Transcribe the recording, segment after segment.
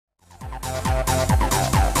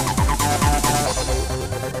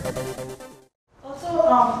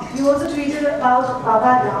about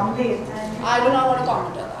Baba Ramdev. And I do not want to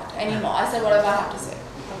comment on that anymore. I said whatever I have to say.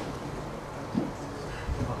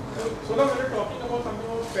 So now we're talking about something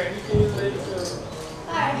about fairy tales like.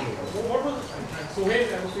 Hi. What was Sohail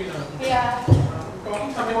and Srina? Yeah.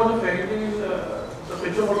 Talking something about the fairy tales, the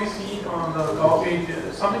picture what we see on the cover page,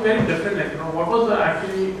 something very different. Like what was the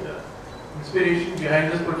actually inspiration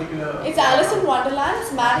behind this particular? It's Alice in Wonderland.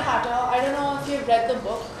 It's Mad Hatter. I don't know if you've read the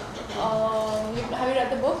book. Have you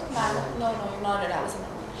read the book? No, you've not read Alice in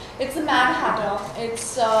Wonderland. It's the Mad Hatter.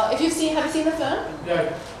 It's have you seen the film?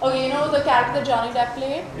 Yeah. Okay, you know the character Johnny Depp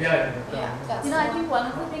played? Yeah. That's I think one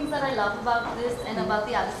of the things that I love about this and about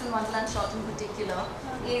the Alice in Wonderland shot in particular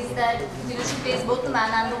is that she plays both the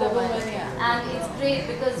man and the woman. And it's great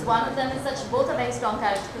because one of them is both are very strong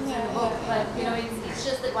characters in the book, but it's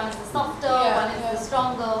just that one is the softer, one is the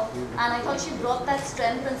stronger, and I thought she brought that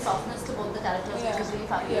strength and softness to both the characters, which was really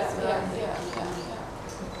fabulous.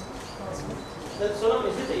 Sonam,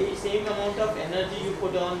 is it the same amount of energy you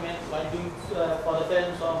put on while doing for the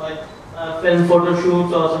films or while film photo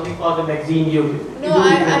shoots or something for the magazine? No,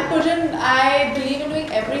 I believe in doing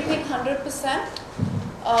everything 100%.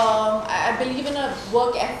 I believe in a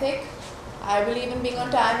work ethic. I believe in being on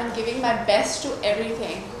time and giving my best to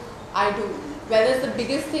everything I do, whether it's the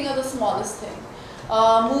biggest thing or the smallest thing.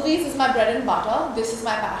 Movies is my bread and butter. This is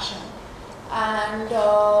my passion. And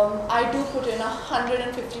I do put in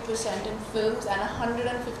 150% in films and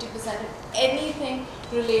 150% in anything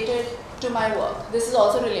related to my work. This is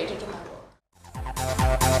also related to my work.